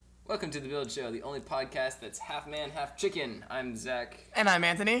Welcome to the B.U.I.L.D Show, the only podcast that's half man, half chicken. I'm Zach. And I'm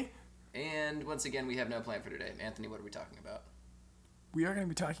Anthony. And once again, we have no plan for today. Anthony, what are we talking about? We are going to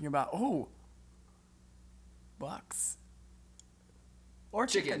be talking about, bucks. Or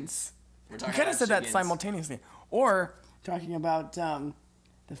chickens. We're talking We could have said that chickens. simultaneously. Or talking about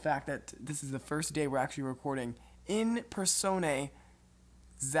the fact that this is the first day we're actually recording in persona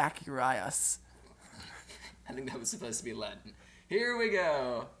Zacharias. I think that was supposed to be Latin. Here we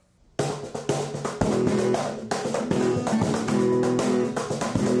go.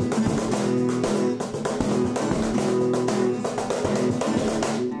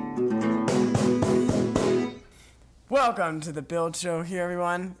 Welcome to the B.U.I.L.D Show here,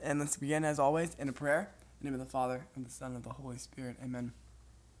 everyone. And let's begin, as always, in a prayer. In the name of the Father, and the Son, and the Holy Spirit. Amen.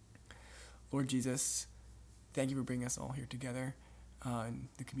 Lord Jesus, thank you for bringing us all here together in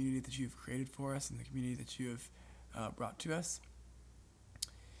the community that you have created for us and the community that you have brought to us.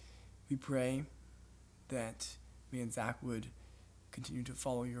 We pray that me and Zach would continue to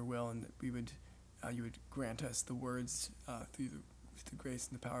follow your will, and that we would, you would grant us the words through the grace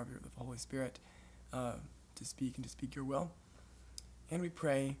and the power of the Holy Spirit to speak your will. And we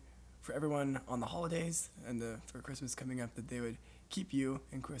pray for everyone on the holidays and for Christmas coming up, that they would keep you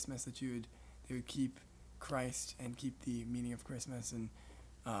in Christmas, that they would keep Christ and keep the meaning of Christmas, and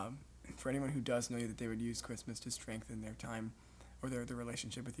for anyone who does know you, that they would use Christmas to strengthen their time or their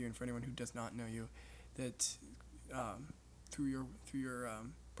relationship with you, and for anyone who does not know you, that through your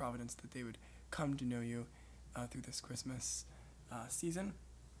providence, that they would come to know you through this Christmas season.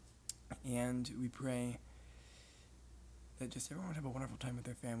 And we pray that just everyone would have a wonderful time with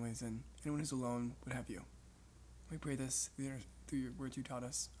their families, and anyone who's alone would have you. We pray this through your words you taught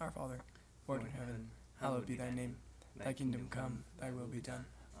us. Our Father, who art in heaven, hallowed be thy name. Thy kingdom come, thy will be done,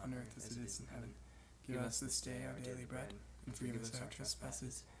 on earth as it is in heaven. Give us this day our daily bread, and forgive us our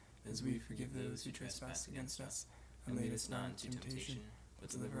trespasses, as we forgive those who trespass against us. And lead us not into temptation, but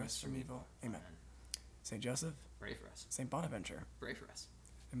deliver us from evil. Amen. Saint Joseph, Pray for us. Saint Bonaventure, Pray for us.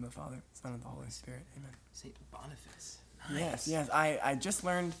 in the name of the Father, Son, and the Holy Spirit. Amen. Saint Boniface. Nice. Yes. I just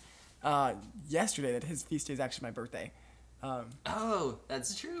learned yesterday that his feast day is actually my birthday. Oh,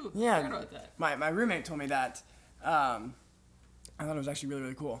 that's true. Yeah. I forgot about that. My roommate told me that. I thought it was actually really,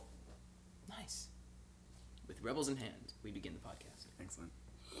 really cool. Nice. With Rebels in hand, we begin the podcast. Excellent.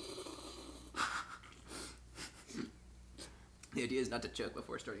 The idea is not to choke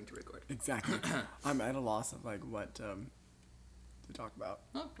before starting to record. Exactly. I'm at a loss of what to talk about.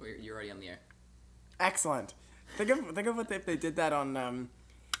 Oh, you're already on the air. Excellent. Think of what if they did that on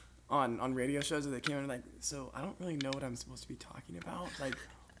radio shows, where they came in like, so I don't really know what I'm supposed to be talking about. Like,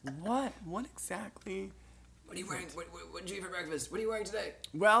 what exactly? What are you wearing? What did you eat for breakfast? What are you wearing today?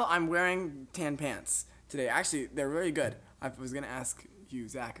 Well, I'm wearing tan pants today. Actually, they're really good. I was gonna ask you,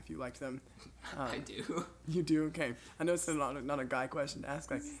 Zach, if you liked them. I do. You do? Okay. I know it's not a guy question to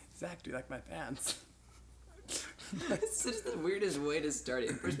ask. Like, Zach, do you like my pants? It's such the weirdest way to start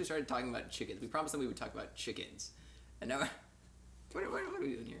it. First we started talking about chickens. We promised them we would talk about chickens. And now, what are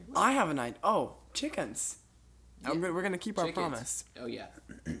we doing here? I have an idea. Oh, chickens. Yeah. We're going to keep our Chickens. promise. Oh, yeah.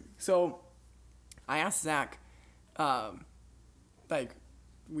 So, I asked Zach,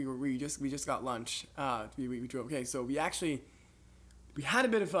 we just got lunch. We drove. Okay, so we had a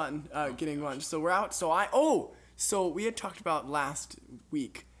bit of fun getting lunch. So we're out. So we had talked about last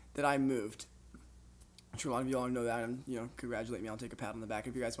week that I moved. I'm sure a lot of you all know that, and congratulate me. I'll take a pat on the back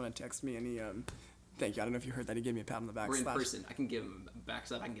if you guys want to text me any. Thank you. I don't know if you heard that. He gave me a pat on the back. We're in person. I can give him a back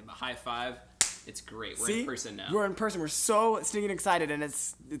slap. I can give him a high five. It's great. We're in person now. We're in person. We're so stinking excited, and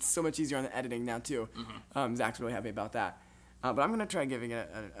it's so much easier on the editing now too. Mm-hmm. Zach's really happy about that. But I'm gonna try giving an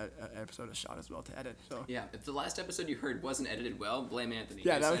episode a shot as well to edit. So Yeah, if the last episode you heard wasn't edited well, blame Anthony.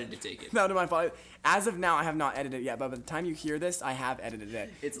 Yeah, He decided to take it. that was my fault. As of now, I have not edited it yet. But by the time you hear this, I have edited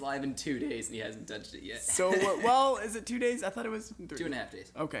it. It's live in 2 days and he hasn't touched it yet. So well, is it 2 days? I thought it was 3. 2.5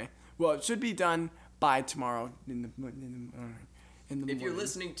 days. Okay. Well, it should be done by tomorrow in the morning. If you're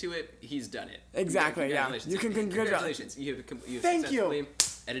listening to it, he's done it. Exactly. Yeah. Congratulations. You can Congratulations. You have Thank you. successfully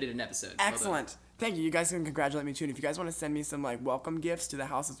edited an episode. Well done. Excellent. Thank you. You guys can congratulate me too. And if you guys want to send me some welcome gifts to the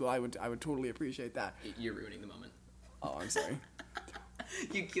house as well, I would totally appreciate that. You're ruining the moment. Oh, I'm sorry.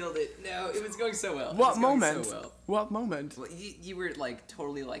 You killed it. No, it was going so well. What moment? It was going so well. What moment? Well, you were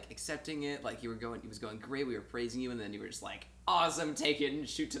totally accepting it. It was going great. We were praising you, and then you were just awesome. Take it and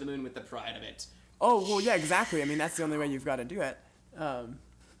shoot to the moon with the pride of it. Oh well, yeah, exactly. I mean, that's the only way you've got to do it.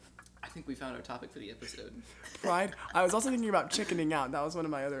 I think we found our topic for the episode. Pride. I was also thinking about chickening out. That was one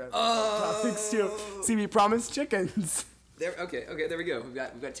of my other topics too. See, we promised chickens. Okay, there we go. We've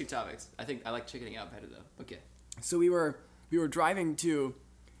got 2 topics. I think I like chickening out better though. Okay. So we were driving to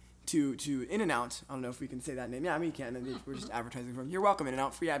to In-N-Out. I don't know if we can say that name. Yeah, I mean, you can. And we're just advertising for them. You're welcome,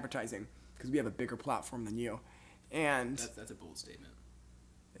 In-N-Out. Free advertising because we have a bigger platform than you. And that's a bold statement.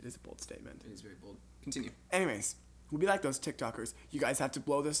 it is a bold statement. It is very bold. Continue. Anyways, we'll be like those TikTokers. You guys have to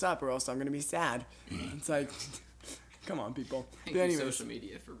blow this up or else I'm going to be sad. It's like, come on, people. Thank you, social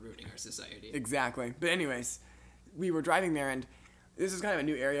media, for ruining our society. Exactly. But anyways, we were driving there, and this is kind of a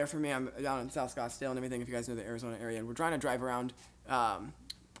new area for me. I'm down in South Scottsdale and everything, if you guys know the Arizona area. And we're trying to drive around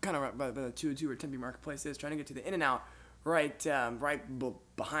kind of by the 202 where Tempe Marketplace is, trying to get to the In-N-Out right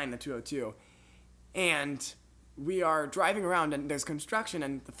behind the 202. And we are driving around, and there's construction.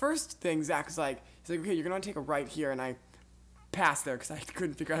 And the first thing Zach is like, he's like, okay, you're going to take a right here. And I passed there because I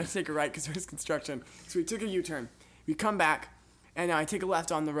couldn't figure out how to take a right because there's construction. So we took a U-turn. We come back, and I take a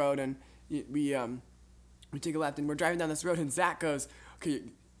left on the road, and we take a left, and we're driving down this road, and Zach goes, okay,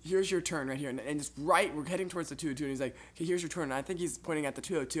 here's your turn right here. And just right, we're heading towards the 202, and he's like, okay, here's your turn. And I think he's pointing at the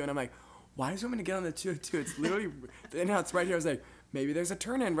 202, and I'm like, why does he want me to get on the 202? It's literally, the In-N-Out's right here. I was like, maybe there's a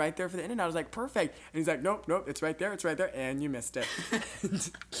turn in right there for the In-N-Out. I was like, perfect. And he's like, nope, it's right there, and you missed it.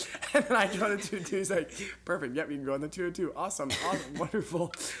 And then I go on the 202, he's like, perfect, yep, you can go on the 202. Awesome,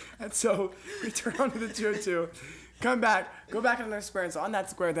 wonderful. And so we turn onto the 202, come back, go back on another square. And so on that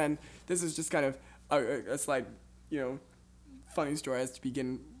square, then, this is just kind of a slight, funny story as to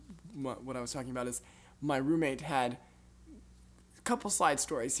begin what I was talking about is my roommate had a couple slide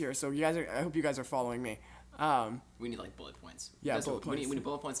stories here. So I hope you guys are following me. We need like bullet points. Yeah, bullet points. We need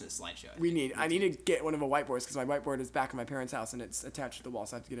bullet points in a slideshow. I need to get one of the whiteboards because my whiteboard is back in my parents' house and it's attached to the wall,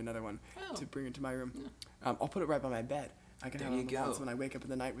 so I have to get another one to bring it to my room. Yeah. I'll put it right by my bed. I can have it on the wall, so when I wake up in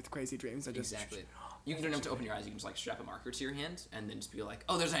the night with crazy dreams, I just... Exactly. You can don't have to open your eyes. You can just like strap a marker to your hand and then just be like,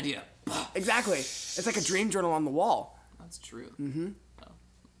 oh, there's an idea. Exactly. It's like a dream journal on the wall. That's true. Mm-hmm.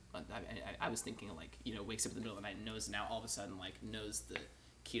 I was thinking like, wakes up in the middle of the night and knows now all of a sudden like knows the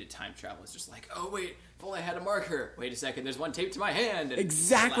key to time travel is just like, oh wait, if only I had a marker. Wait a second, there's one taped to my hand. And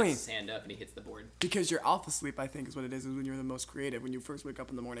exactly. He slaps his hand up and he hits the board. Because your alpha sleep, I think, is what it is when you're the most creative. When you first wake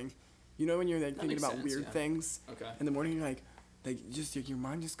up in the morning, when you're like thinking about weird things. Okay. In the morning, you're like just your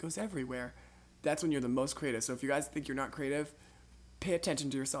mind just goes everywhere. That's when you're the most creative. So if you guys think you're not creative, pay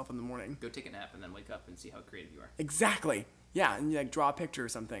attention to yourself in the morning. Go take a nap and then wake up and see how creative you are. Exactly. Yeah, and you like draw a picture or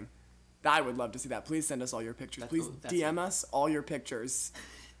something. I would love to see that. Please send us all your pictures. Please DM us all your pictures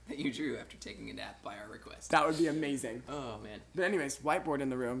that you drew after taking a nap by our request. That would be amazing. Oh man. But anyways, whiteboard in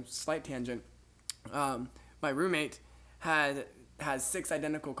the room. Slight tangent. My roommate has 6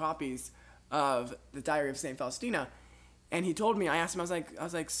 identical copies of the Diary of Saint Faustina, and he told me. I asked him. I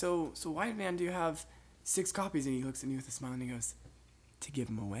was like, so why, man, do you have 6 copies? And he looks at me with a smile and he goes, to give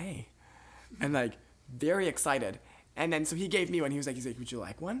them away, and like very excited. And then so he gave me one. He's like, would you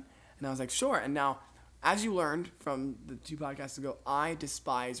like one? And I was like, sure. And now, as you learned from the 2 podcasts ago, I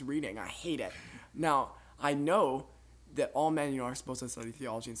despise reading. I hate it. Now, I know that all men, are supposed to study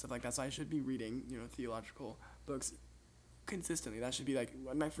theology and stuff like that, so I should be reading, theological books consistently. That should be like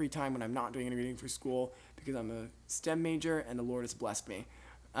in my free time when I'm not doing any reading for school because I'm a STEM major and the Lord has blessed me.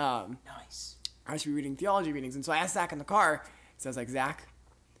 Nice. I should be reading theology readings. And so I asked Zach in the car, so I was like, Zach,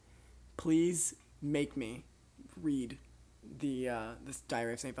 please make me read this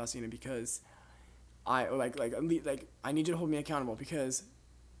Diary of Saint Faustina because I I need you to hold me accountable because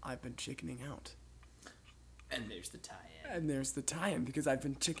I've been chickening out. And there's the tie-in. Because I've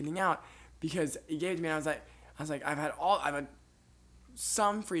been chickening out because he gave it to me and I was like I've had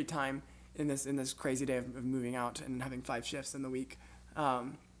some free time in this crazy day of moving out and having 5 shifts in the week,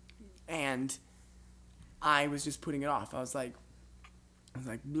 and I was just putting it off. I was like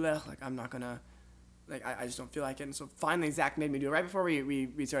bleh, like I'm not gonna. I just don't feel like it. And so finally Zach made me do it. Right before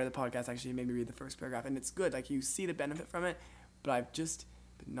we started the podcast, actually, he made me read the first paragraph. And it's good. Like, you see the benefit from it, but I've just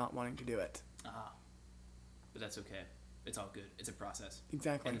been not wanting to do it. But that's okay. It's all good. It's a process.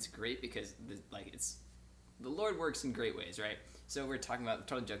 Exactly. And it's great because, the Lord works in great ways, right? So we're totally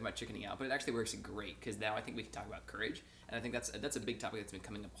joking about chickening out, but it actually works great because now I think we can talk about courage. And I think that's a big topic that's been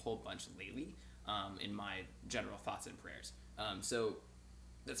coming up a whole bunch lately in my general thoughts and prayers. So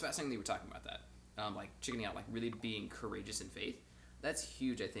that's fascinating that we're talking about that. Like chickening out, like really being courageous in faith. That's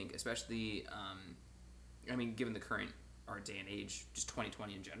huge, I think, especially, given the current, our day and age, just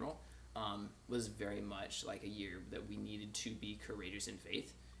 2020 in general, was very much like a year that we needed to be courageous in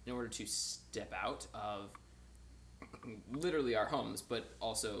faith in order to step out of literally our homes, but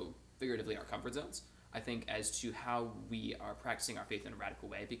also figuratively our comfort zones. I think as to how we are practicing our faith in a radical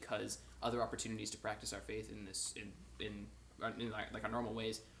way, because other opportunities to practice our faith in our normal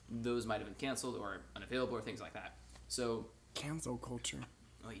ways, those might have been canceled or unavailable or things like that. So cancel culture.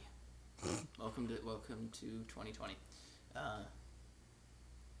 Oh yeah. Welcome to 2020.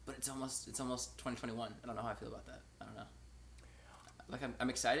 But it's almost 2021. I don't know how I feel about that. I don't know. Like I'm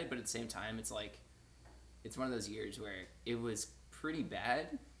excited, but at the same time, it's like it's one of those years where it was pretty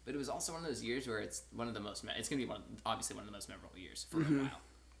bad, but it was also one of those years where it's one of the most. It's gonna be obviously one of the most memorable years for a while.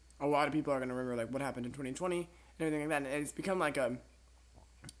 A lot of people are gonna remember like what happened in 2020 and everything like that, and it's become like a.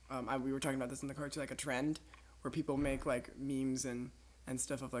 We were talking about this in the car too, like a trend where people make like memes and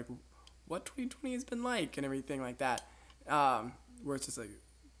stuff of like what 2020 has been like and everything like that. Where it's just like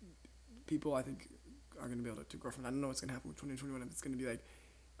people I think are gonna be able to grow from that. I don't know what's gonna happen with 2021. If it's gonna be like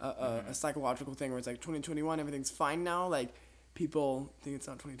a psychological thing where it's like 2021, everything's fine now. Like people think it's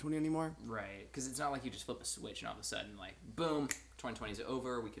not 2020 anymore. Right, because it's not like you just flip a switch and all of a sudden like boom, 2020 is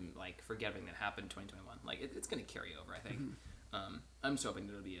over. We can like forget everything that happened in 2021. Like it's gonna carry over. I think. I'm just hoping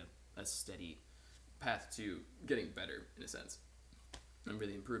that it'll be a steady path to getting better in a sense, and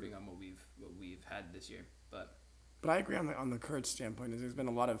really improving on what we've had this year. But I agree on the courage standpoint. Is there's been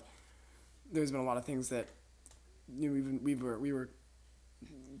a lot of things that we were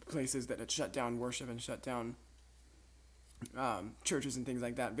places that had shut down worship and shut down churches and things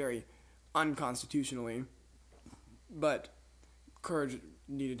like that very unconstitutionally, but courage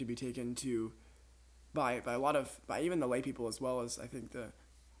needed to be taken to by even the lay people as well as I think the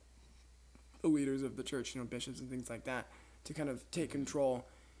leaders of the church, bishops and things like that, to kind of take control,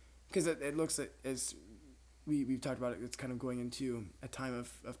 because it looks as we've talked about it, it's kind of going into a time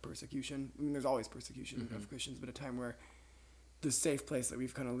of persecution. I mean, there's always persecution of Christians, but a time where the safe place that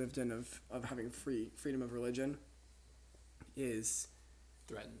we've kind of lived in of having freedom of religion is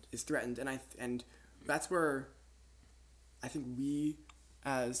threatened, and that's where I think we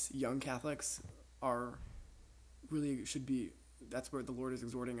as young Catholics are really should be. That's where the Lord is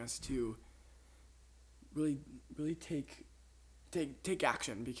exhorting us to really take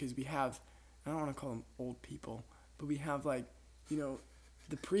action, because we have, I don't want to call them old people, but we have the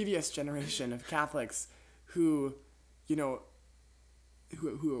previous generation of Catholics who have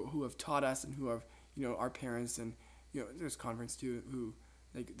taught us, and who have our parents, and there's converts too who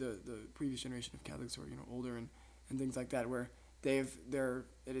like the previous generation of Catholics who are older and things like that, where it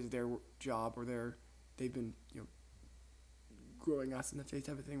is their job, or they've been growing us in the faith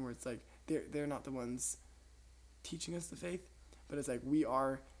type of thing, where it's like they're not the ones teaching us the faith, but it's like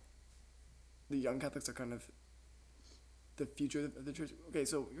the young Catholics are kind of the future of the church. Okay,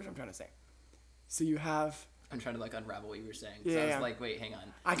 so here's what I'm trying to say. So you have... I'm trying to understand what you were saying. Yeah, I was like, wait, hang on.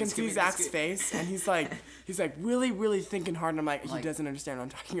 I can see Zach's face, and he's like really, really thinking hard, and I'm like, he doesn't understand what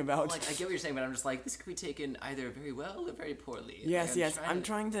I'm talking about. I get what you're saying, but I'm just like, this could be taken either very well or very poorly. Yes. I'm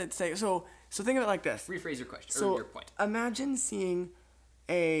trying to say, so think of it like this. Rephrase your question, or your point. Imagine seeing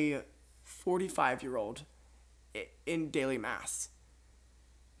a 45-year-old in daily mass.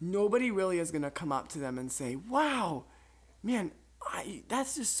 Nobody really is going to come up to them and say, wow, man,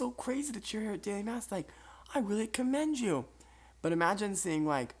 that's just so crazy that you're here at daily mass. Like, I really commend you. But imagine seeing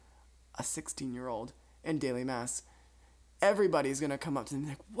a 16-year-old in daily mass. Everybody's going to come up to them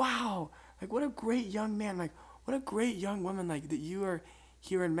and be like, wow, what a great young man. What a great young woman, that you are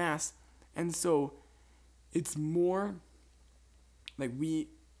here in mass. And so it's more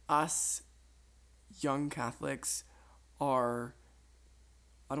us young Catholics are,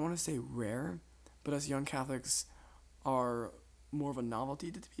 I don't want to say rare, but us young Catholics are more of a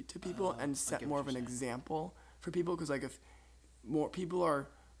novelty to people, and set more of an example for people, because if more people are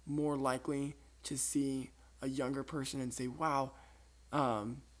more likely to see a younger person and say, wow,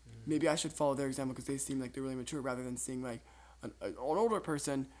 maybe I should follow their example because they seem like they're really mature, rather than seeing an older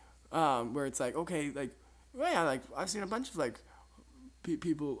person where it's okay, I've seen a bunch of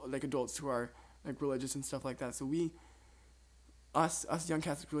people, adults who are religious and stuff like that. So us young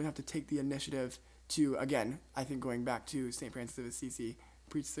Catholics really have to take the initiative to, again, I think going back to St. Francis of Assisi,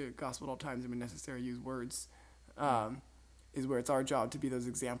 preach the gospel at all times, and when necessary use words, is where it's our job to be those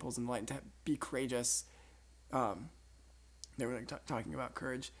examples and light, and to be courageous. They were talking about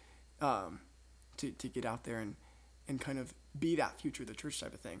courage, to get out there and kind of be that future of the church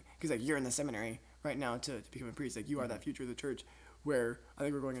type of thing. Because you're in the seminary right now to become a priest. You are that future of the church, where I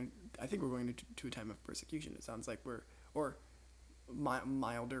think we're going to a time of persecution. It sounds like or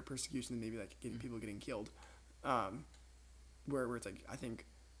milder persecution than maybe people getting killed, where it's I think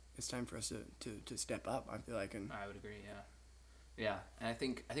it's time for us to step up. I feel like, and I would agree. Yeah, and I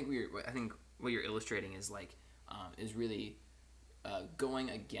think what you're illustrating is is really going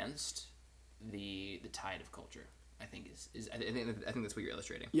against the tide of culture. I think I think that's what you're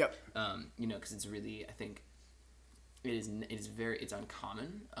illustrating. Yep. Because it's really, I think it's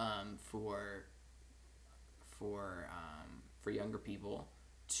uncommon for younger people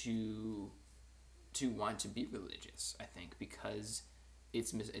to want to be religious, I think, because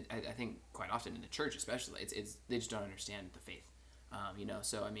I think quite often in the church especially, it's they just don't understand the faith.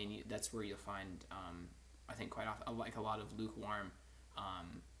 So I mean that's where you'll find I think quite often like a lot of lukewarm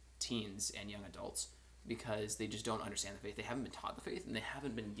teens and young adults, because they just don't understand the faith. They haven't been taught the faith, and they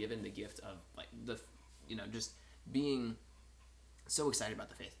haven't been given the gift of like just being so excited about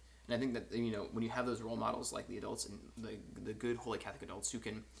the faith. And I think that when you have those role models like the adults and the good holy Catholic adults who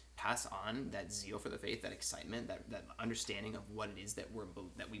can pass on that zeal for the faith, that excitement, that understanding of what it is that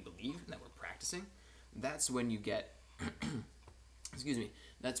we believe and that we're practicing, that's when you get excuse me,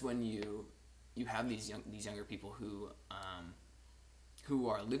 that's when you have these younger people who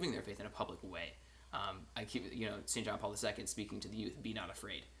are living their faith in a public way. I keep St. John Paul II speaking to the youth, be not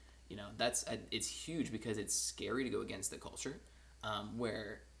afraid. It's huge, because it's scary to go against the culture,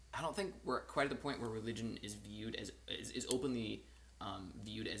 where I don't think we're quite at the point where religion is viewed as is openly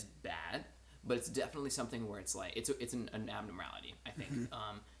viewed as bad, but it's definitely something where it's like it's an abnormality. I think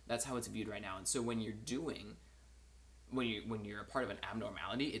that's how it's viewed right now. And so when you're a part of an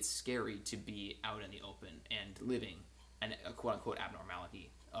abnormality, it's scary to be out in the open and living a quote unquote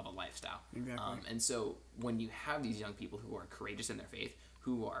abnormality of a lifestyle. Exactly. And so when you have these young people who are courageous in their faith,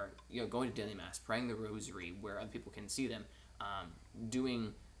 who are going to daily mass, praying the rosary where other people can see them,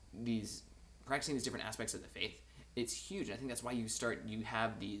 practicing these different aspects of the faith, it's huge. And I think that's why you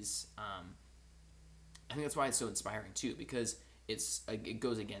have these. I think that's why it's so inspiring too, because it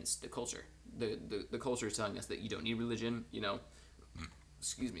goes against the culture. The culture is telling us that you don't need religion.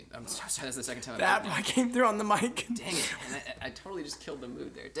 Excuse me. I'm sorry. That's the second time. That I came through on the mic. Dang it! And I totally just killed the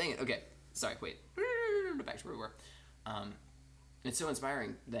mood there. Dang it. Okay. Sorry. Wait. Back to where we were. It's so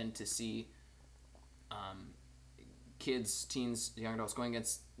inspiring then to see kids, teens, young adults going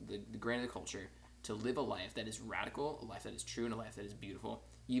against the grain of the culture, to live a life that is radical, a life that is true, and a life that is beautiful.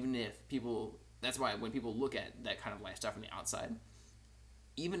 Even if people, that's why when people look at that kind of lifestyle from the outside,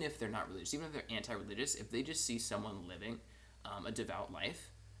 even if they're not religious, even if they're anti-religious, if they just see someone living a devout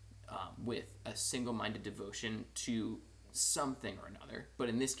life with a single-minded devotion to something or another, but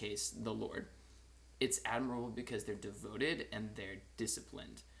in this case, the Lord, it's admirable because they're devoted and they're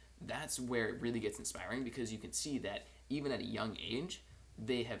disciplined. That's where it really gets inspiring, because you can see that even at a young age,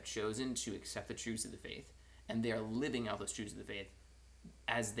 they have chosen to accept the truths of the faith, and they are living out those truths of the faith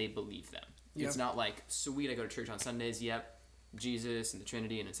as they believe them. Yep. It's not like, sweet, I go to church on Sundays, yep, Jesus and the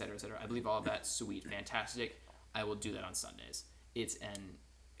Trinity and et cetera, I believe all of that, sweet, fantastic, I will do that on Sundays. It's an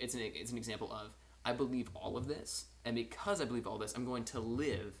example of, I believe all of this, and because I believe all this, I'm going to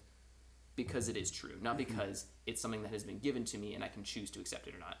live because it is true, not because it's something that has been given to me and I can choose to accept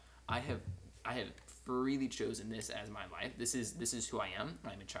it or not. I have freely chosen this as my life. This is who I am.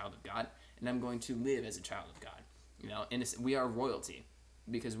 I'm a child of God, and I'm going to live as a child of God. And we are royalty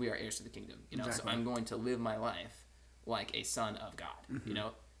because we are heirs to the kingdom. Exactly. So I'm going to live my life like a son of God.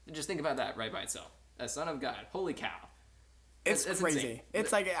 Just think about that right by itself. A son of God. Holy cow! That's crazy. Insane.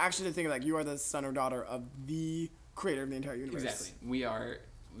 It's like actually to think like you are the son or daughter of the creator of the entire universe. Exactly. We are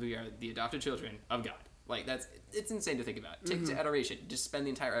the adopted children of God. Like it's insane to think about. Take to adoration. Just spend the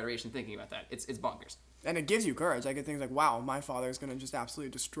entire adoration thinking about that. It's bonkers. And it gives you courage. Like it thinks like, wow, my father is gonna just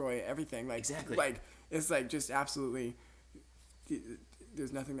absolutely destroy everything. Like exactly. Like it's like just absolutely.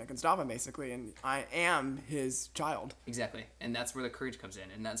 There's nothing that can stop him basically, and I am his child. Exactly, and that's where the courage comes in,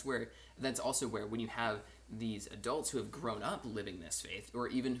 and that's also where when you have these adults who have grown up living this faith, or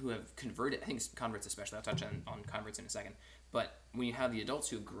even who have converted. I think converts especially. I'll touch on converts in a second. But when you have the adults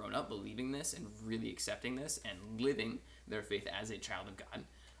who have grown up believing this and really accepting this and living their faith as a child of God,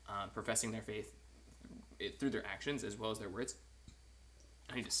 professing their faith through their actions as well as their words.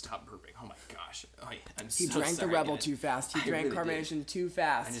 I need to stop burping. Oh my gosh. He drank the Rebel too fast. He drank really carbonation too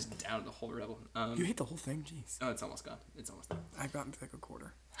fast. I just downed the whole Rebel. You hate the whole thing? Jeez. Oh, it's almost gone. It's almost done. I've gotten to like a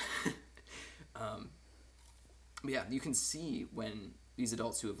quarter. But yeah, you can see when these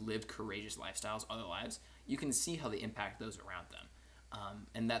adults who have lived courageous lifestyles, other lives, you can see how they impact those around them.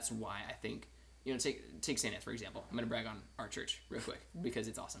 And that's why I think, take St. Anne's, for example. I'm going to brag on our church real quick because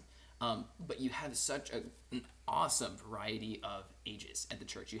it's awesome. But you have such an awesome variety of ages at the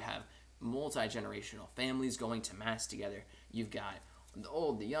church. You have multi-generational families going to Mass together. You've got the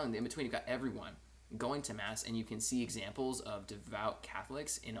old, the young, the in-between. You've got everyone going to Mass, and you can see examples of devout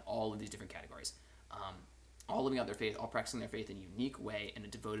Catholics in all of these different categories. All living out their faith, all practicing their faith in a unique way, in a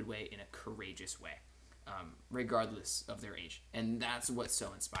devoted way, in a courageous way, regardless of their age. And that's what's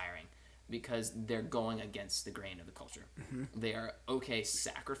so inspiring, because they're going against the grain of the culture. Mm-hmm. They are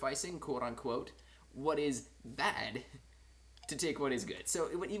sacrificing, quote unquote, what is bad to take what is good. So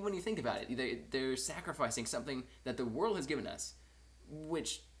even when you think about it, they're sacrificing something that the world has given us,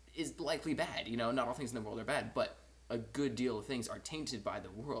 which is likely bad. Not all things in the world are bad, but a good deal of things are tainted by the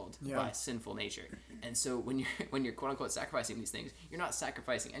world, by sinful nature. And so when you're quote unquote sacrificing these things, you're not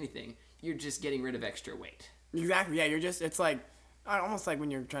sacrificing anything. You're just getting rid of extra weight. Exactly. Yeah. It's like almost like when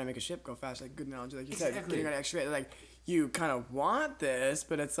you're trying to make a ship go fast. Like good analogy. Like you said, getting rid of extra weight. Like you kind of want this,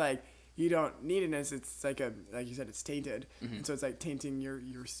 but it's like you don't need it. It's like you said, it's tainted. And so it's like tainting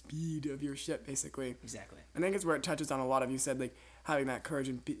your speed of your ship, basically. Exactly. I think it's where it touches on a lot of, you said, like having that courage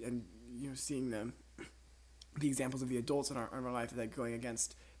and seeing them. The examples of the adults in our life, like going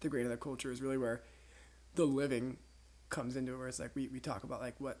against the grain of the culture, is really where the living comes into it. Where it's like we talk about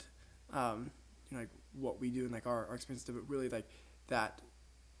like what, like what we do and like our experiences, but really like that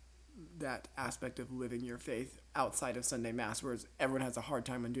aspect of living your faith outside of Sunday Mass, whereas everyone has a hard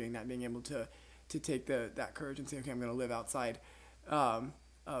time on doing that, being able to take that courage and say, okay, I'm going to live outside I'm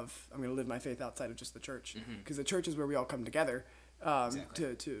going to live my faith outside of just the church, because the church is where we all come together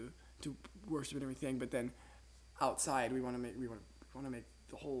to worship and everything, but then outside we want to make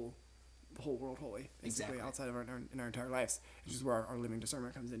the whole world holy, basically. Outside of in our entire lives, which is where our living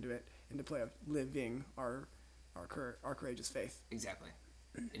discernment comes into play, of living our courageous faith. Exactly.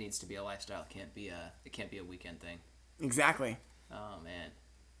 It needs to be a lifestyle. It can't be a weekend thing. Exactly. Oh man.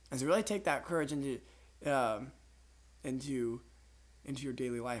 And to really take that courage into your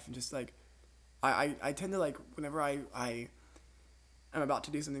daily life, and just like I tend to, like, whenever I'm about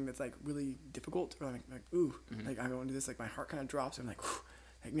to do something that's like really difficult, or like ooh, like I go into this, like my heart kind of drops. I'm like, whew,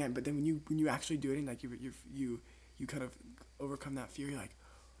 like man. But then when you actually do it, and like you kind of overcome that fear, you're like,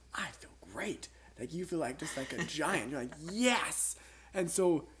 I feel great. Like you feel like just like a giant. You're like, yes. And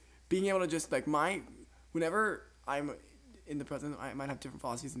so being able to just like whenever I'm in the present, I might have different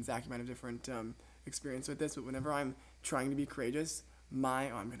philosophies, and Zach, you might have different experience with this. But whenever I'm trying to be courageous,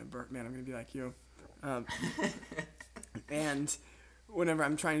 I'm gonna burp, man. I'm gonna be like you. And whenever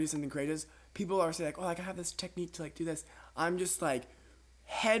I'm trying to do something courageous, people are saying like, oh, like I have this technique to like do this. I'm just like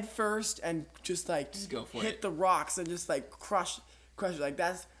head first and just go for hit the rocks and just like crush it. Like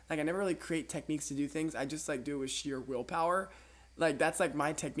that's like, I never really create techniques to do things. I just like do it with sheer willpower. Like that's like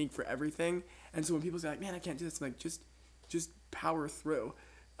my technique for everything. And so when people say like, man, I can't do this, I'm like, just power through.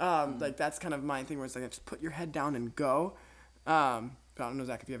 Like that's kind of my thing, where it's like, just put your head down and go. But I don't know,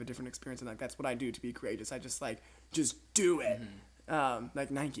 Zach, if you have a different experience, and like that's what I do to be courageous. I just do it. Like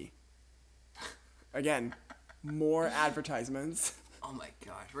Nike. Again, more advertisements. Oh my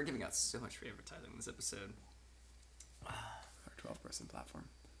gosh, we're giving out so much free advertising in this episode. Our 12-person platform.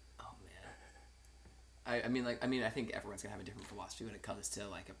 Oh man. I think everyone's gonna have a different philosophy when it comes to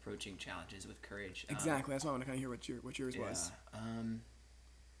like approaching challenges with courage. Exactly. That's why I want to kind of hear what yours was.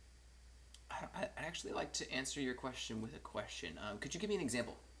 I'd actually like to answer your question with a question. Could you give me an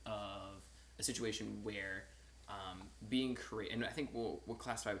example of a situation where being courageous, and I think we'll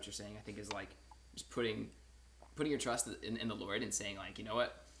classify what you're saying, I think, is like just putting your trust in the Lord and saying like, you know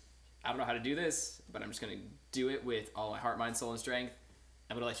what, I don't know how to do this, but I'm just going to do it with all my heart, mind, soul, and strength.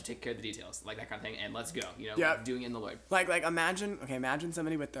 I'm going to let you take care of the details, like that kind of thing, and let's go, doing it in the Lord. Like imagine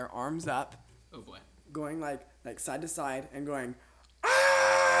somebody with their arms up. Oh boy. Going like side to side and going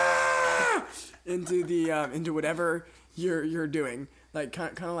into whatever you're doing, like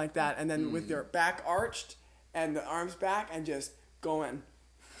kind of like that, and then with your back arched and the arms back and just going.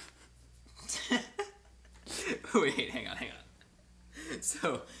 Wait, hang on.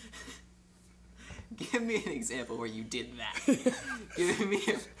 So, give me an example where you did that. Give me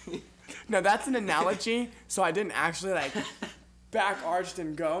No, that's an analogy, so I didn't actually like back arched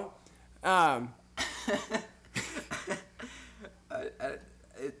and go. I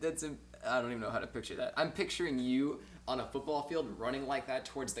don't even know how to picture that. I'm picturing you on a football field running like that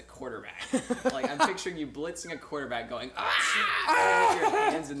towards the quarterback. Like I'm picturing you blitzing a quarterback, going with your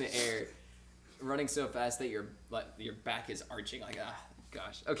hands in the air, running so fast that your back is arching. Like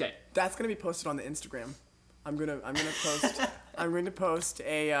gosh. Okay. That's gonna be posted on the Instagram. I'm gonna post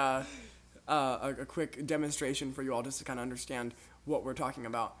a quick demonstration for you all, just to kind of understand what we're talking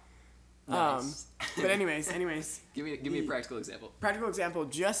about. Nice. But anyways, give me a practical example. Practical example,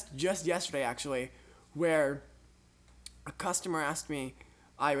 just yesterday actually, where a customer asked me,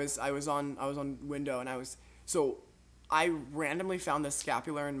 I was on window, and I randomly found this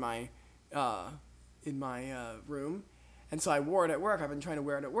scapular in my room, and so I wore it at work. I've been trying to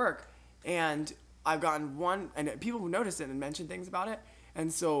wear it at work, and I've gotten one, and people who noticed it and mentioned things about it,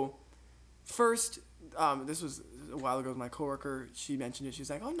 and so first, this was a while ago with my coworker. She mentioned it. She was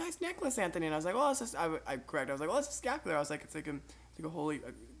like, "Oh, nice necklace, Anthony." And I was like, "Oh, it's just," I was like, "Oh, it's a scapular." I was like, "It's like a holy."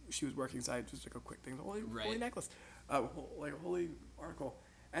 She was working, so I just like a quick thing, holy necklace, like a holy article.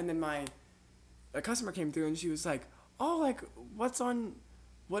 And then a customer came through, and she was like, "Oh, like what's on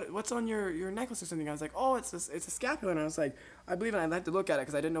what's on your necklace or something? I was like, oh, it's a scapular. And I was like, I believe it. I had to look at it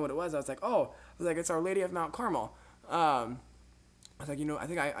because I didn't know what it was. I was like, oh, I was like, it's Our Lady of Mount Carmel. I was like, I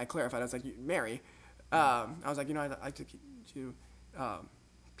think I clarified. I was like, Mary. I was like, I like to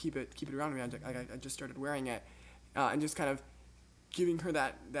keep it around me. I just started wearing it, and just kind of giving her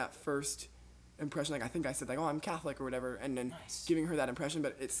that first impression. Like I think I said like, oh, I'm Catholic or whatever, and then giving her that impression.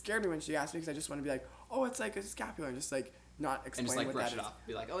 But it scared me when she asked me because I just want to be like, oh, it's like a scapular, and just like not explain and just like what brush that it is. off.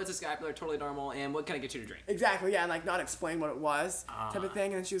 Be like, oh, it's a scapular, totally normal. And what can I get you to drink? Exactly, yeah, and like not explain what it was, type of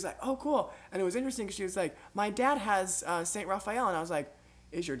thing. And then she was like, oh, cool. And it was interesting because she was like, my dad has Saint Raphael, and I was like,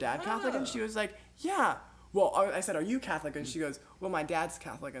 is your dad Catholic? And she was like, yeah. Well, I said, are you Catholic? And she goes, well, my dad's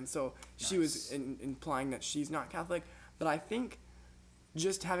Catholic. And so she was implying that she's not Catholic. But I think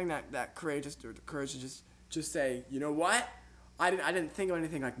just having that courage to just say, you know what? I didn't think of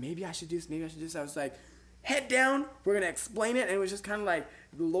anything like, maybe I should do this, maybe I should do this. I was like, head down, we're going to explain it. And it was just kind of like,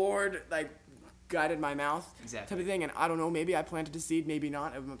 the Lord, like, guided my mouth, type of thing. And I don't know, maybe I planted a seed, maybe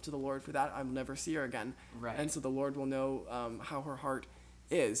not. I'm up to the Lord for that. I'll never see her again. Right. And so the Lord will know how her heart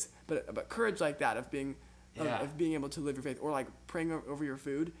is. But courage like that of being able to live your faith, or like praying over your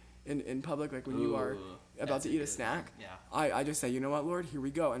food in public, like when you are about to eat a snack. Yeah. I just say, you know what, Lord, here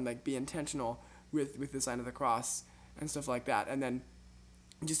we go, and like be intentional with the sign of the cross and stuff like that. And then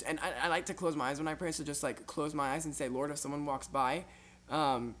I like to close my eyes when I pray, so just like close my eyes and say, Lord, if someone walks by,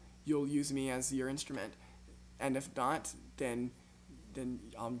 you'll use me as your instrument, and if not, then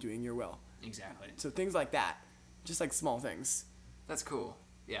I'm doing your will. Exactly. So things like that, just like small things. That's cool.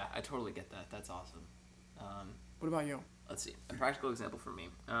 Yeah, I totally get that. That's awesome. What about you? Let's see. A practical example for me.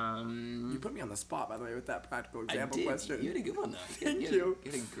 You put me on the spot, by the way, with that practical example I did. question. You had a good one, though. Thank you.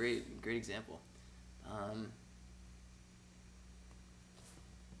 You had a great example.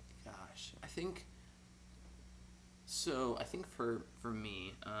 Gosh, I think for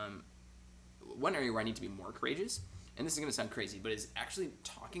me, one area where I need to be more courageous, and this is going to sound crazy, but is actually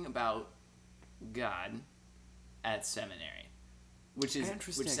talking about God at seminary, which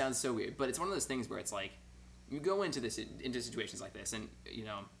sounds so weird, but it's one of those things where it's like you go into situations like this, and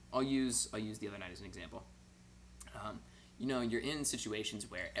I'll use the other night as an example. You're in situations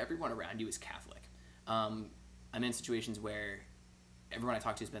where everyone around you is Catholic. I'm in situations where everyone I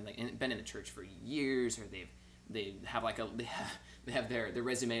talk to has been in the church for years, or they have their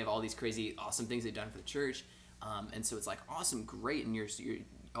resume of all these crazy awesome things they've done for the church, and so it's like awesome, great, and you're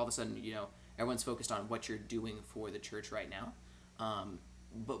all of a sudden everyone's focused on what you're doing for the church right now,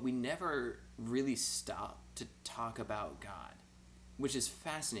 but we never really stop to talk about God, which is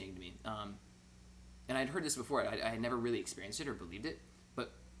fascinating to me. And I'd heard this before. I had never really experienced it or believed it,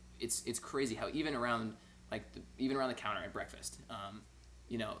 but it's crazy how even around the counter at breakfast,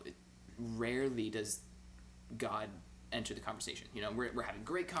 rarely does God enter the conversation. We're having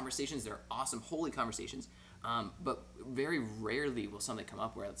great conversations. They're awesome, holy conversations, but very rarely will something come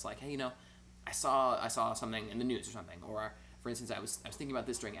up where it's like, hey, I saw something in the news or something, or for instance, I was thinking about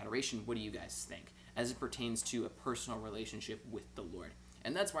this during adoration. What do you guys think as it pertains to a personal relationship with the Lord?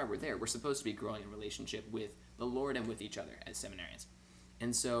 And that's why we're there. We're supposed to be growing in relationship with the Lord and with each other as seminarians.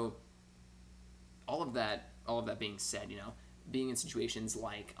 And so all of that being said, being in situations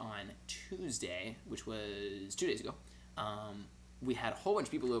like on Tuesday, which was 2 days ago, we had a whole bunch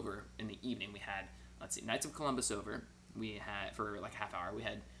of people over in the evening. We had, Knights of Columbus over. We had, for like a half hour, we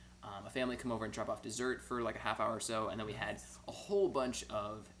had a family come over and drop off dessert for like a half hour or so, and then we had a whole bunch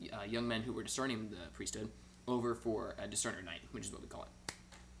of young men who were discerning the priesthood over for a discerner night, which is what we call it.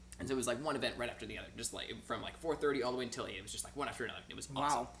 And so it was like one event right after the other, just like from like 4:30 all the way until 8. It was just like one after another. It was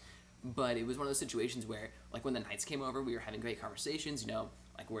awesome. Wow. But it was one of those situations where, like, when the Knights came over, we were having great conversations.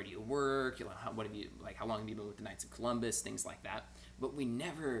 Like, where do you work? How long have you been with the Knights of Columbus? Things like that. But we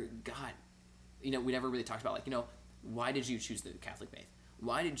never got, we never really talked about why did you choose the Catholic faith?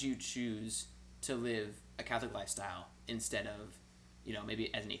 Why did you choose to live a Catholic lifestyle instead of,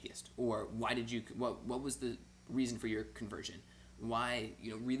 maybe as an atheist? Or why did you? What was the reason for your conversion? Why,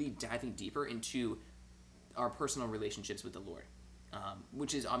 really diving deeper into our personal relationships with the Lord.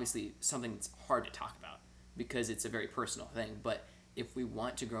 Which is obviously something that's hard to talk about because it's a very personal thing. But if we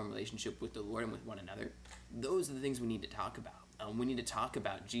want to grow in relationship with the Lord and with one another, those are the things we need to talk about. We need to talk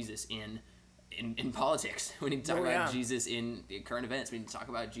about Jesus in politics. We need to talk about Jesus in current events. We need to talk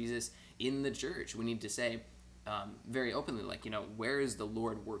about Jesus in the church. We need to say very openly, where is the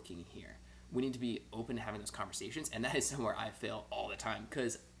Lord working here? We need to be open to having those conversations, and that is somewhere I fail all the time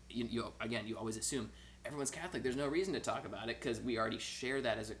because you always assume everyone's Catholic. There's no reason to talk about it because we already share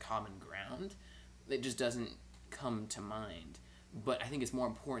that as a common ground. It just doesn't come to mind. But I think it's more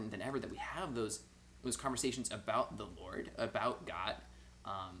important than ever that we have those conversations about the Lord, about God,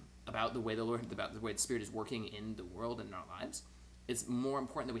 about the way about the way the Spirit is working in the world and in our lives, it's more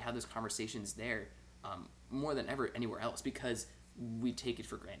important that we have those conversations there more than ever anywhere else, because we take it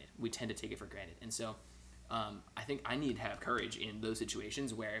for granted. We tend to take it for granted. And so I think I need to have courage in those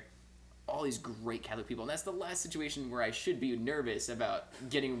situations where all these great Catholic people, and that's the last situation where I should be nervous about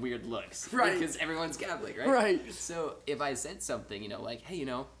getting weird looks, right? Because everyone's Catholic, right? Right. So if I said something, like, hey,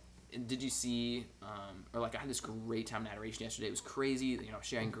 did you see, or like I had this great time in adoration yesterday. It was crazy,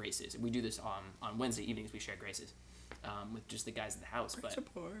 sharing graces. We do this on Wednesday evenings. We share graces with just the guys in the house. But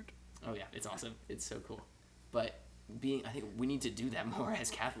support. Oh yeah, it's awesome. It's so cool. But I think we need to do that more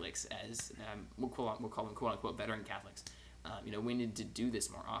as Catholics, as we'll call them quote unquote veteran Catholics. We need to do this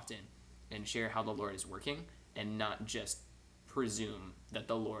more often and share how the Lord is working, and not just presume that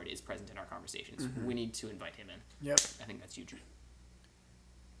the Lord is present in our conversations. Mm-hmm. We need to invite Him in. Yep. I think that's huge.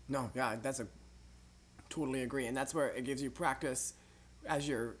 No, yeah, totally agree, and that's where it gives you practice, as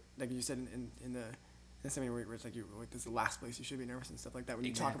you're, like you said in the seminary, where it's like this is the last place you should be nervous and stuff like that. When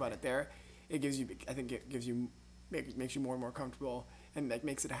you talk about it there, it gives you, I think it gives you, makes you more and more comfortable, and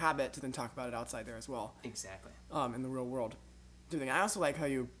makes it a habit to then talk about it outside there as well. Exactly. In the real world. I also like how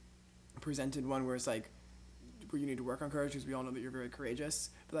you presented one where it's like, where you need to work on courage, because we all know that you're very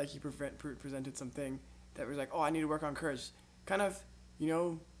courageous, but like you presented something that was like, oh, I need to work on courage, kind of,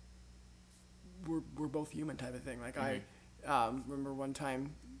 we're both human type of thing. Like mm-hmm. I remember one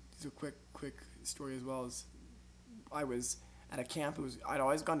time, it's a quick story as well, as I was at a camp. I'd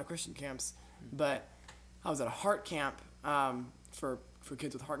always gone to Christian camps, mm-hmm. but I was at a heart camp for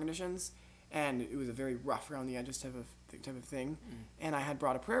kids with heart conditions, and it was a very rough around the edges type of thing. Mm-hmm. And I had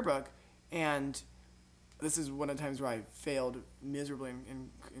brought a prayer book, and this is one of the times where I failed miserably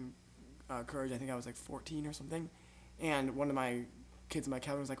in courage. I think I was like 14 or something, and one of my kids in my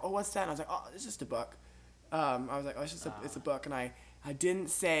cabin was like, oh, what's that? And I was like, oh, it's just a book. I was like, oh, it's a book. And I didn't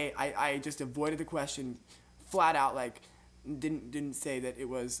say, I just avoided the question flat out, like didn't say that it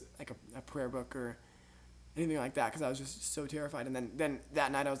was like a prayer book or anything like that, because I was just so terrified. And then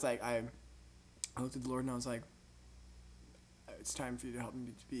that night I was like, I looked at the Lord and I was like, it's time for you to help me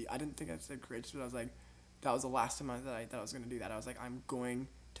to be. I didn't think I said courageous, but I was like, that was the last time that I thought I was going to do that. I was like, I'm going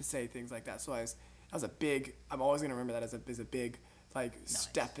to say things like that. So I'm always going to remember that as a big like nice.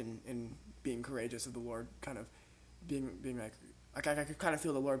 Step in being courageous of the Lord, kind of being like I could kind of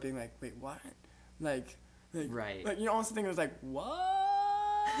feel the Lord being like, wait, what? Like right. Like, also think it was like, what?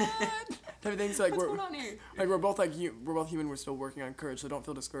 Type of thing. So like, what's going on here? Like we're both human. We're still working on courage. So don't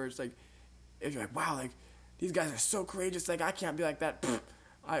feel discouraged. Like if you're like, wow, like these guys are so courageous. Like I can't be like that. Dude,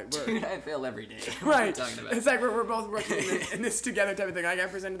 I fail every day. Right. It's like we're both working in this together type of thing. I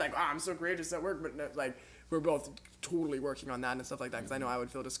get presented like, oh, I'm so courageous at work, but no, like we're both totally working on that and stuff like that. Because I know I would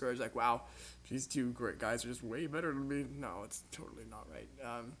feel discouraged. Like, wow, these two great guys are just way better than me. No, it's totally not right.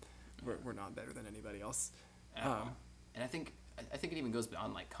 We're not better than anybody else. And I think it even goes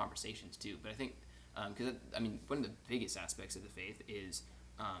beyond like conversations too. But I think because one of the biggest aspects of the faith is.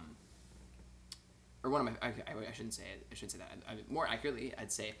 Or one of my, I shouldn't say it. I shouldn't say that. More accurately,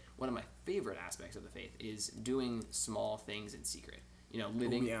 I'd say one of my favorite aspects of the faith is doing small things in secret.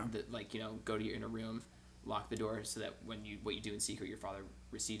 Living, go to your inner room, lock the door, so that what you do in secret, your Father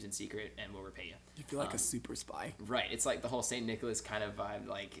receives in secret and will repay you. You feel like a super spy. Right. It's like the whole Saint Nicholas kind of vibe,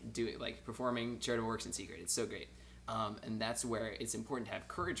 like performing charitable works in secret. It's so great. And that's where it's important to have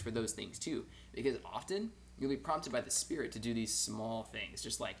courage for those things too, because often you'll be prompted by the Spirit to do these small things,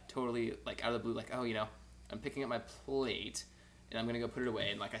 just like totally like out of the blue, like, oh, I'm picking up my plate and I'm gonna go put it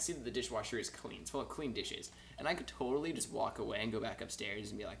away, and like I see that the dishwasher is clean, it's full of clean dishes, and I could totally just walk away and go back upstairs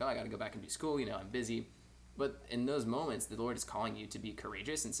and be like, oh, I gotta go back and do school, I'm busy. But in those moments, the Lord is calling you to be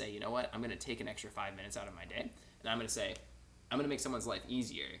courageous and say, you know what, I'm gonna take an extra 5 minutes out of my day, and I'm gonna make someone's life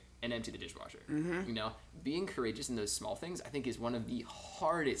easier and empty the dishwasher. Mm-hmm. Being courageous in those small things, I think, is one of the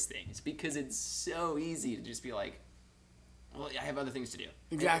hardest things, because it's so easy to just be like, well, I have other things to do.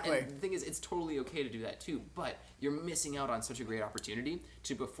 Exactly. And the thing is, it's totally okay to do that too, but you're missing out on such a great opportunity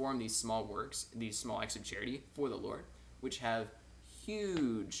to perform these small works, these small acts of charity for the Lord, which have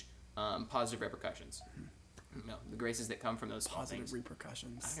huge positive repercussions. Mm-hmm. The graces that come from those small positive things.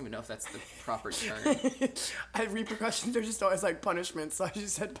 Repercussions. I don't even know if that's the proper term. Repercussions are just always like punishments, so I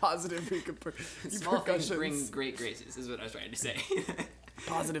just said positive repercussions. Small things bring great graces, is what I was trying to say.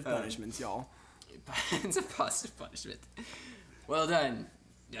 Positive punishments, y'all. It's a positive punishment. Well done.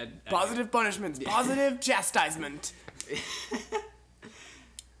 Positive punishments. Positive chastisement.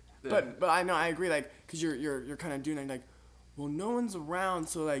 But I know, I agree, like, because you're kind of doing that, like, well, no one's around,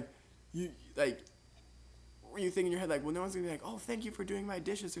 so like you think in your head, like, well, no one's gonna be like, oh, thank you for doing my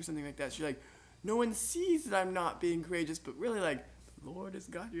dishes or something like that. So you're like, no one sees that I'm not being courageous, but really, like, the Lord has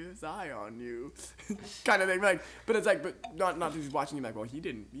got his eye on you, kind of thing. Like, but it's like, but not that he's watching you like, well,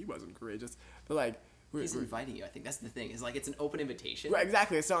 he wasn't courageous, but like. He's inviting you. I think that's the thing. Is like it's an open invitation. Right,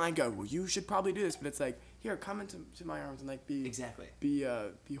 exactly. It's not like well, you should probably do this, but it's like here, come into my arms and like be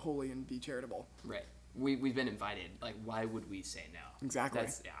be holy and be charitable. Right. We've been invited. Like, why would we say no? Exactly.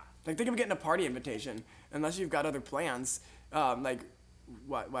 That's, yeah. Like think of getting a party invitation, unless you've got other plans. Like,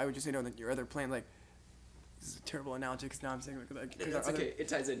 why would you say no? That your other plan, like, this is a terrible analogy because now I'm saying like it's okay. It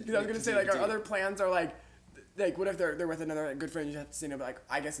ties in. Because I was gonna say like our other plans are like what if they're with another good friend? You have to say no, but like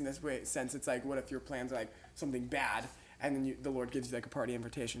I guess in this sense, it's like what if your plans are like something bad, and then the Lord gives you like a party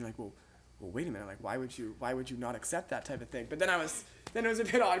invitation, you're like well, wait a minute, like why would you not accept that type of thing? But then it was a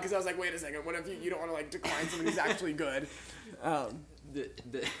bit odd because I was like, wait a second, what if you don't want to like decline something who's actually good?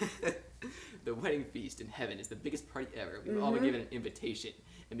 The wedding feast in heaven is the biggest party ever. We've all been given an invitation,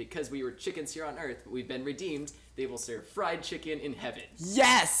 and because we were chickens here on earth, but we've been redeemed. They will serve fried chicken in heaven.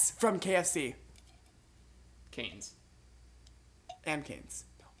 Yes, from KFC. Cane's. And Cane's.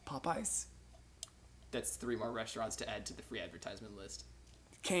 Popeyes. That's 3 more restaurants to add to the free advertisement list.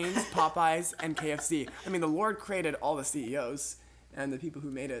 Cane's, Popeyes, and KFC. I mean, the Lord created all the CEOs and the people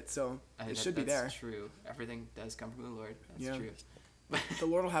who made it, so it should be there. That's true. Everything does come from the Lord. That's true. The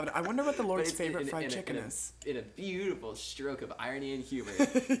Lord will have it. I wonder what the Lord's favorite fried chicken is. In a beautiful stroke of irony and humor,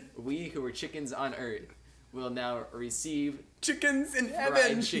 we who were chickens on earth will now receive chickens in heaven.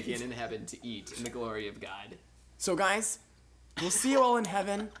 Fried chicken in heaven to eat in the glory of God. So guys, we'll see you all in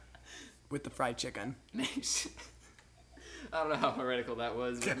heaven with the fried chicken. I don't know how heretical that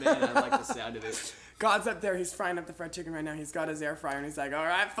was, but man, I like the sound of it. God's up there. He's frying up the fried chicken right now. He's got his air fryer, and he's like, all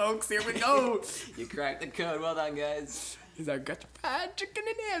right, folks, here we go. You cracked the code. Well done, guys. He's like, got your fried chicken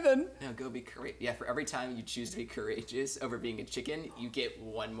in heaven. Now go be courageous. Yeah, for every time you choose to be courageous over being a chicken, you get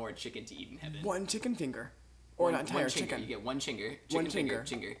 1 more chicken to eat in heaven. 1 chicken finger. Or an entire chicken. You get 1 chinger. One finger.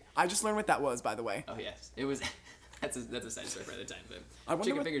 Chinger. I just learned what that was, by the way. Oh, yes. It was... That's a side story for another time, but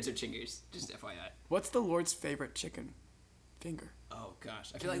chicken fingers are chingers. Just FYI. What's the Lord's favorite chicken finger? Oh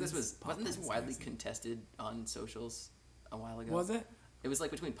gosh, I feel like wasn't this widely contested on socials a while ago? Was it? It was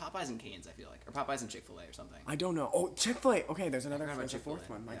like between Popeyes and Cane's, I feel like, or Popeyes and Chick-fil-A or something. I don't know. Oh, Chick-fil-A. Okay, there's a fourth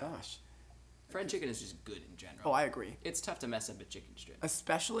one. My gosh. Fried chicken is just good in general. Oh, I agree. It's tough to mess up a chicken strip.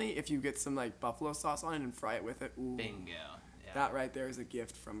 Especially if you get some like buffalo sauce on it and fry it with it. Ooh. Bingo. Yeah. That right there is a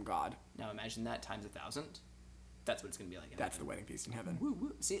gift from God. Now imagine that times 1,000. That's what it's gonna be like. That's the wedding feast in heaven. Woo,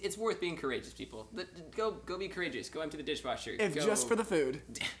 woo. See, it's worth being courageous, people. Go be courageous. Go empty the dishwasher. If just for the food.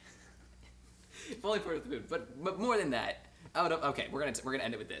 If only for the food, but more than that. Okay, we're gonna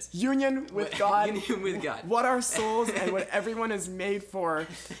end it with this. Union with God. Union with God. What our souls and what everyone is made for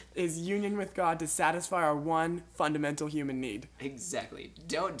is union with God to satisfy our one fundamental human need. Exactly.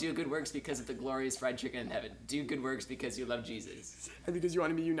 Don't do good works because of the glorious fried chicken in heaven. Do good works because you love Jesus. And because you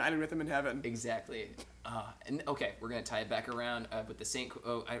want to be united with him in heaven. Exactly. And okay, we're gonna tie it back around with the Saint.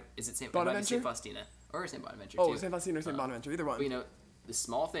 Is it Saint Bonaventure? Saint Faustina or Saint Bonaventure? Oh, too. Saint Faustina or Saint Bonaventure, either one. But, the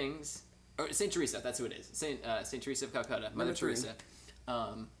small things. Or Saint Teresa, that's who it is. Saint Teresa of Calcutta, Mother Teresa.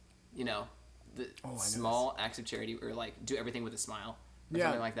 The small acts of charity, or like do everything with a smile, or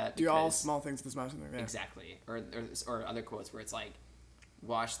something like that. Do all small things with a smile, something like that. Exactly. Or other quotes where it's like,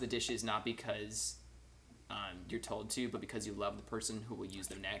 wash the dishes not because you're told to, but because you love the person who will use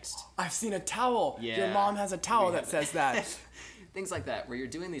them next. I've seen a towel. Yeah, your mom has a towel that says that. Things like that, where you're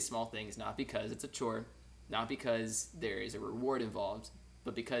doing these small things not because it's a chore, not because there is a reward involved,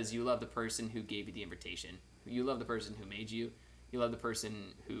 but because you love the person who gave you the invitation. You love the person who made you. You love the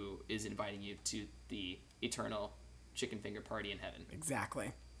person who is inviting you to the eternal chicken finger party in heaven.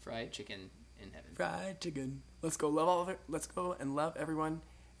 Exactly. Fried chicken in heaven. Fried chicken. Let's go let's go and love everyone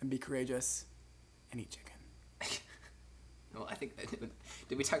and be courageous and eat chicken. Well, I think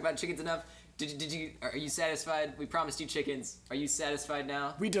did we talk about chickens enough? Are you satisfied? We promised you chickens. Are you satisfied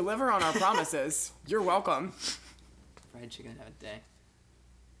now? We deliver on our promises. You're welcome. Fried chicken in heaven. Dang.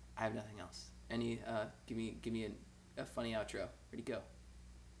 I have nothing else. Give me a funny outro. Ready, go.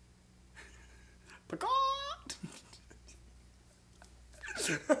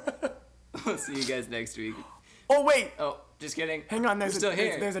 I'll see you guys next week. Oh wait. Oh, just kidding. Hang on. There's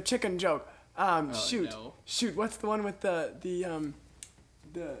a chicken joke. Shoot. No. Shoot. What's the one with the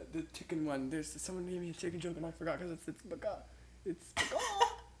chicken one? There's someone gave me a chicken joke and I forgot because it's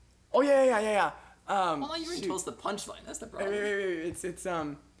Oh yeah. Well, you already told us the punchline. That's the problem. Wait. It's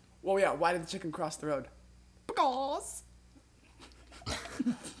well, yeah. Why did the chicken cross the road? Because.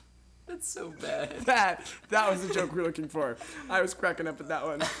 That's so bad. That was the joke we're looking for. I was cracking up at that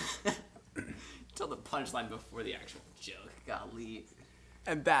one. Tell the punchline before the actual joke. Golly.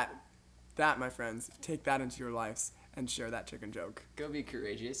 And that, my friends, take that into your lives and share that chicken joke. Go be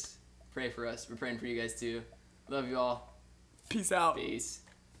courageous. Pray for us. We're praying for you guys too. Love you all. Peace out. Peace.